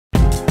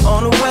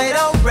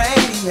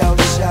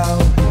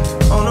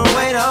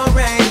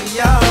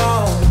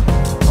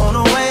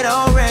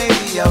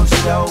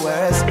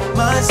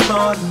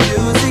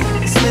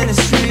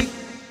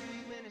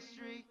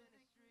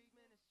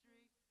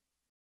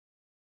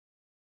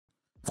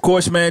Of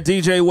course, man,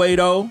 DJ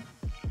Wado,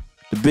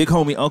 the big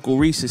homie Uncle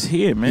Reece is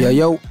here, man.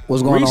 Yo,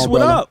 what's going Reece, on, what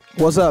brother? up?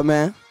 What's up,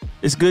 man?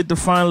 It's good to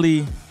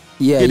finally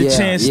get a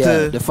chance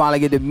to finally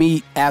get to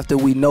meet after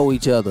we know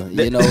each other.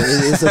 You know,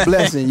 it's a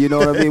blessing. You know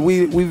what I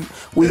mean?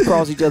 We've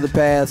crossed each other's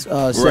paths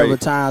several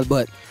times,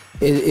 but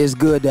it's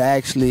good to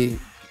actually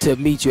to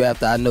meet you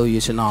after I know you.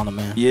 It's an honor,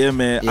 man. Yeah,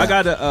 man.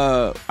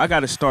 Yeah. I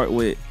gotta start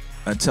with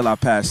Until I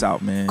Pass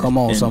Out, man. Come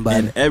on, somebody.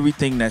 And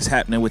everything that's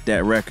happening with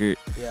that record.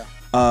 Yeah.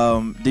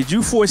 Did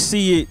you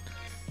foresee it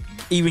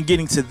even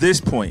getting to this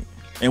point?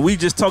 And we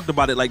just talked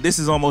about it like this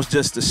is almost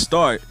just the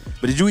start.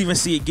 But did you even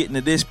see it getting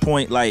to this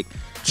point, like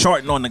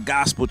charting on the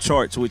gospel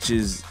charts, which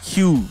is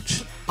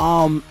huge?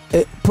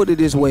 Put it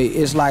this way,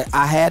 it's like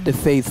I had the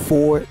faith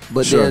for it,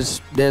 but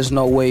there's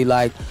no way.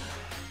 Like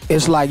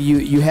it's like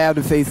you have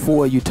the faith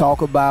for it, you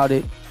talk about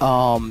it,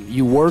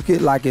 you work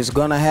it like it's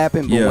gonna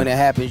happen, but when it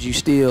happens, you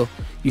still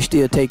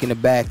taking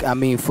it back. I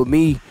mean, for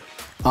me,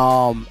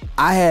 I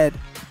had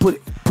put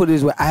it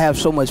this way, I have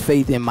so much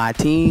faith in my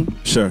team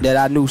that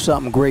I knew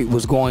something great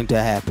was going to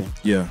happen.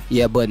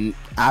 Yeah, but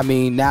I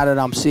mean, now that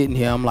I'm sitting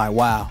here, I'm like,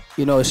 wow,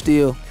 you know, it's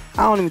still.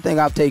 I don't even think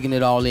I've taken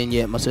it all in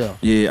yet myself.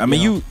 Yeah, I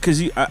mean,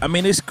 I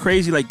mean, it's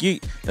crazy. Like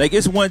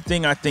it's one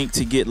thing I think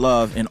to get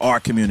love in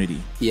our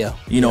community. Yeah,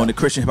 you know, in the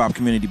Christian hip hop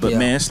community. But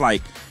man, it's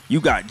like you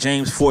got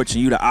James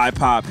Fortune, you the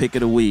iPod pick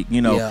of the week.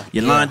 You know,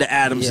 Yolanda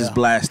Adams is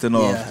blasting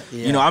off.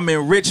 You know, I'm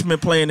in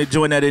Richmond playing the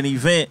joint at an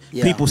event.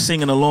 People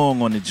singing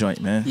along on the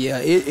joint, man. Yeah,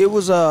 it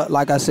was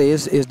like I say,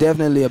 it's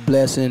definitely a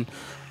blessing.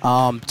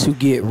 To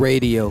get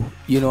radio,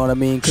 you know what I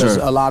mean? Because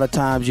a lot of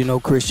times, you know,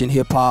 Christian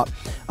hip hop,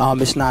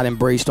 it's not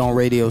embraced on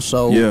radio.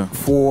 So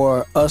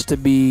for us to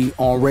be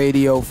on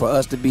radio, for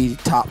us to be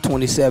top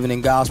 27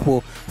 in gospel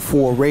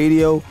for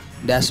radio,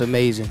 that's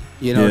amazing.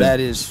 You know,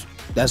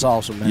 that's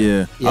awesome, man.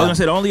 Yeah. I was gonna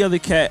say the only other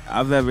cat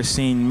I've ever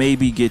seen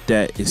maybe get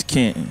that is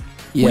Canton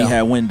when he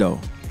had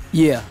Window.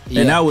 Yeah,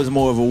 and that was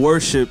more of a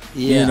worship,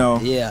 you know,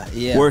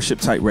 worship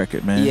type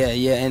record, man.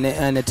 Yeah,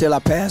 and Until I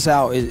Pass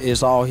Out,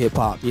 it's all hip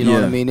hop. You know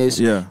what I mean?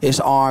 It's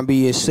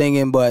R&B, it's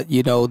singing, but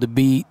you know the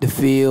beat, the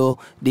feel,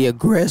 the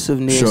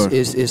aggressiveness,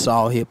 it's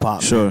all hip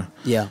hop. Man.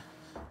 Yeah.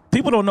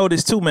 People don't know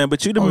this too, man,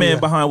 but you the man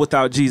behind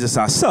Without Jesus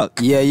I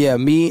Suck. Yeah,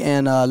 me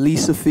and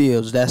Lisa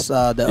Fields, that's the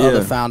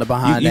other founder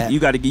behind that. You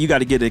got to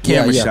get a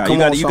camera shot.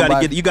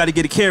 You got to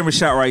get a camera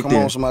shot right there.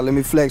 Come on, somebody, let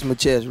me flex my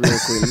chest real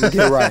quick. Let me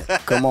get right.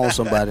 Come on,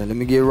 somebody, let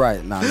me get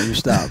right. Nah, let me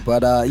stop. But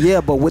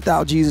but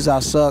Without Jesus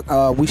I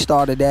Suck, we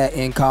started that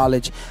in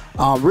college.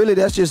 Really,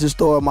 that's just the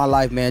story of my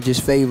life, man.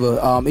 Just favor.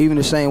 Even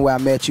the same way I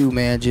met you,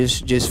 man.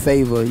 Just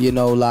favor. You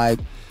know, like.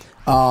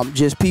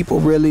 Just people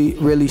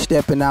really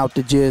stepping out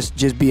to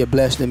just be a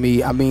blessing to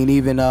me. I mean,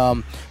 even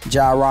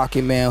Ja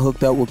Rocket, man,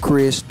 hooked up with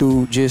Chris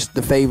through just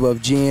the favor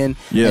of Jen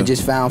and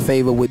just found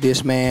favor with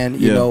this man,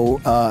 you know,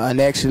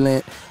 an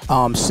excellent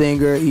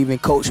singer, even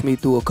coached me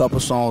through a couple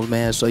songs,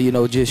 man. So, you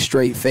know, just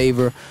straight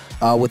favor.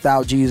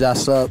 Without Jesus I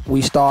Suck,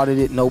 we started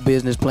it, no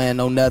business plan,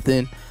 no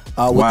nothing.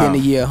 Within a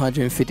year,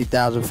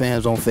 150,000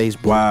 fans on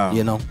Facebook. Wow.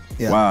 You know?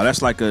 Wow,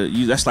 that's like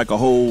a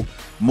whole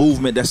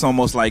movement that's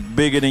almost like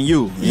bigger than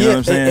you. You know what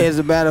I'm saying? As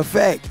a matter of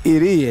fact,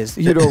 it is,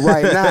 you know,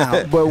 right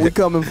now. But we're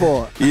coming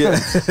for it. Yeah.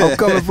 I'm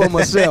coming for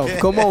myself.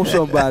 Come on,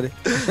 somebody.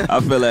 I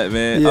feel that,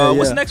 man.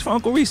 What's next for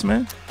Uncle Reece,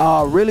 man?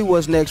 Really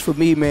what's next for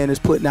me, man, is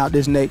putting out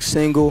this next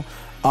single.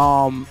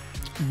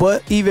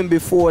 But even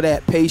before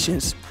that,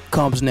 patience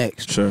comes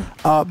next.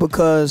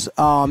 Because,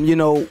 you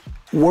know,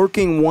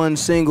 working one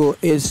single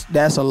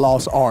that's a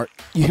lost art.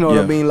 You know what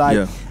I mean?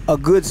 Like a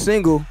good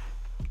single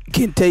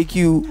can take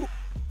you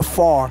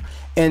far.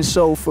 And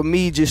so for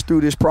me, just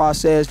through this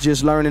process,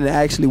 just learning to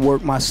actually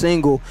work my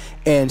single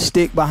and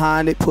stick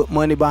behind it, put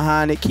money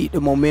behind it, keep the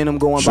momentum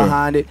going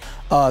behind it,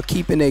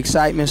 keeping the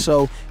excitement.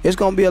 So it's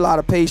going to be a lot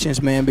of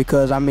patience, man,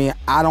 because I mean,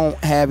 I don't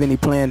have any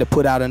plan to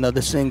put out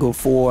another single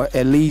for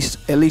at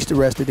least the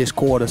rest of this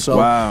quarter. So,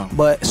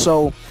 but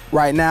so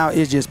right now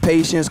it's just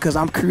patience because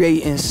I'm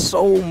creating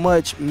so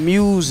much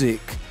music.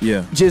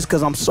 Just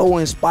because I'm so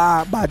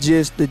inspired by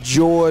just the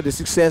joy, the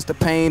success, the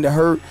pain, the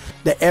hurt,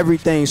 the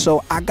everything.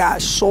 So I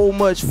got so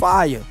much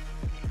fire,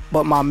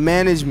 but my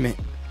management,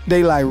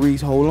 they like,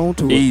 Reece, hold on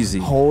to it.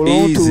 Hold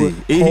on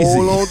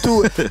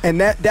to it. And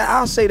that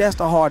I'll say that's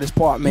the hardest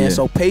part, man.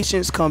 So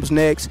patience comes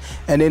next,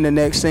 and then the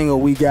next single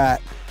we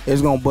got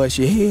is gonna bust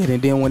your head. And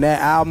then when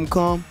that album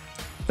come,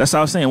 that's what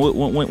I was saying.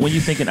 When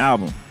you thinking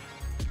album?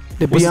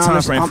 To be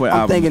honest,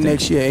 I'm thinking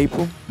next year,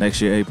 April. Next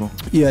year, April?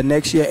 Yeah,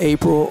 next year,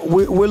 April.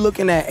 We're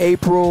looking at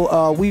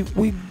April.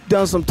 We've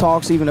done some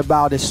talks even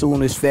about as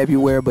soon as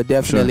February, but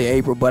definitely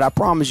April. But I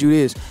promise you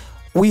this,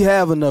 we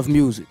have enough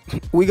music.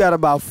 We got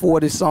about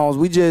 40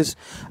 songs.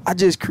 I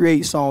just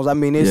create songs. I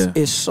mean,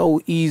 it's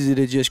so easy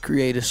to just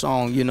create a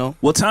song, you know?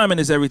 Well, timing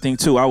is everything,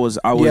 too. I was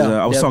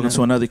talking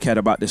to another cat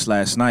about this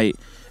last night,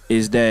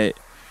 is that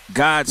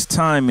God's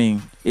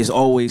timing is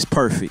always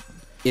perfect.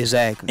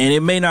 Exactly. And it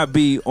may not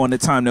be on the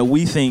time that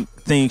we think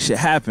things should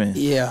happen.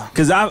 Yeah.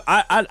 Cause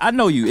I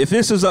know you. If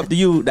this was up to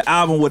you, the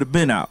album would have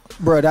been out.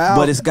 Bro,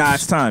 but it's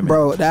God's timing.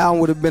 Bro, the album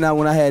would have been out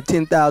when I had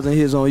 10,000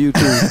 hits on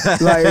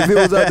YouTube. Like if it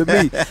was up to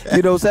me,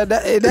 you know. So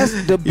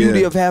that's the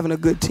beauty of having a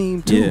good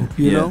team too.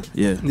 You know.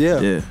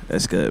 Yeah.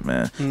 That's good,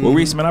 man. Well,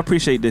 Reece, man, I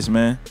appreciate this,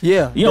 man.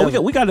 Yeah. You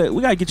know, we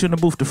gotta get you in the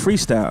booth to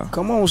freestyle.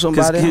 Come on,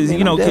 somebody. Cause,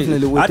 you know,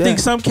 I think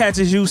some cats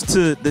is used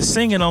to the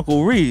singing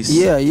Uncle Reece.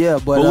 Yeah,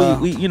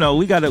 but we you know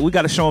we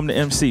gotta show them the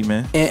MC,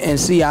 man. And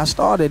see, I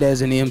started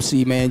as an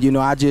MC, man. You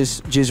know, I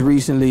just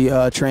recently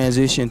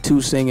transitioned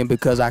to singing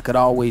because I could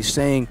always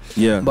sing.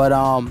 Yeah. But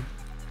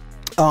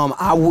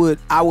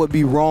I would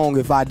be wrong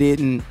if I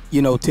didn't,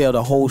 you know, tell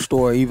the whole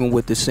story, even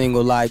with the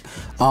single. Like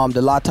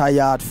the La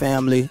Tayad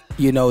family,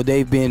 you know,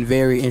 they've been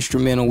very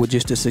instrumental with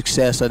just the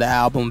success of the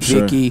album.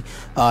 Sure. Vicky,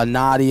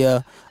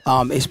 Nadia,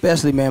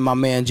 especially, man, my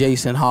man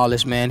Jason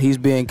Hollis, man, he's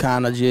been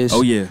kind of just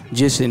an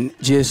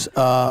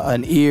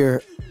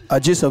ear.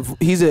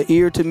 He's an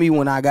ear to me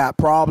when I got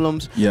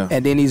problems,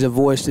 and then he's a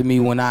voice to me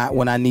when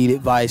I need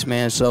advice,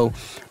 man. So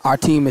our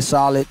team is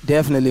solid.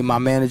 Definitely my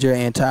manager,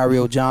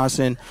 Antario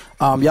Johnson.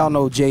 Y'all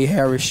know Jay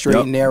Harris, Straight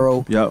and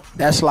Narrow.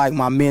 That's like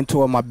my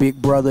mentor, my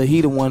big brother.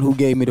 He the one who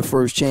gave me the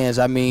first chance.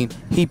 I mean,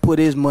 he put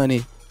his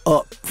money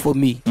up for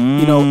me,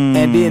 you know,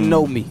 and didn't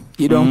know me.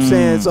 You know what I'm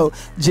saying? So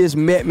just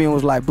met me and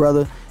was like,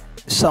 brother,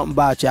 something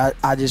about you.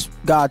 I just,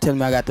 God telling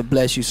me I got to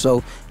bless you.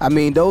 So, I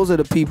mean, those are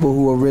the people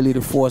who are really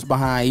the force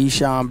behind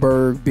Eshawn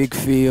Berg, Big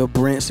Phil,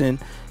 Brinson.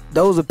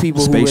 Those are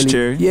people who really,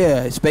 Cherry.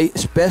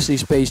 Especially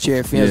Space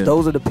Cherry Films.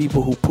 Those are the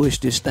people who push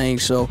this thing.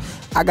 So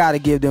I got to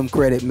give them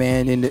credit,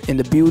 man. And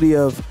the beauty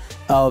of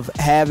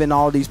having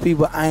all these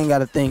people, I ain't got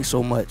to think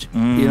so much.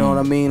 You know what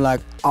I mean?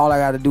 Like, all I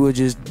got to do is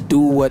just do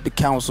what the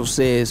council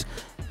says,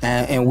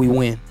 and we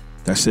win.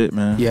 That's it,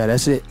 man. Yeah,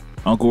 that's it.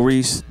 Uncle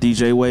Reece,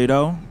 DJ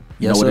Wado.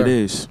 You know what it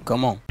is.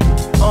 Come on.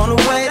 On the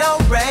Wado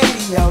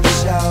Radio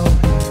Show.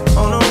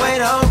 On the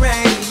Wado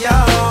Radio.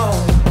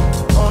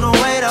 On the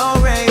Wado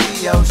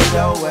Radio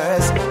Show. Where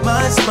it's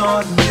much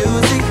more than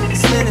music.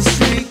 It's ministry.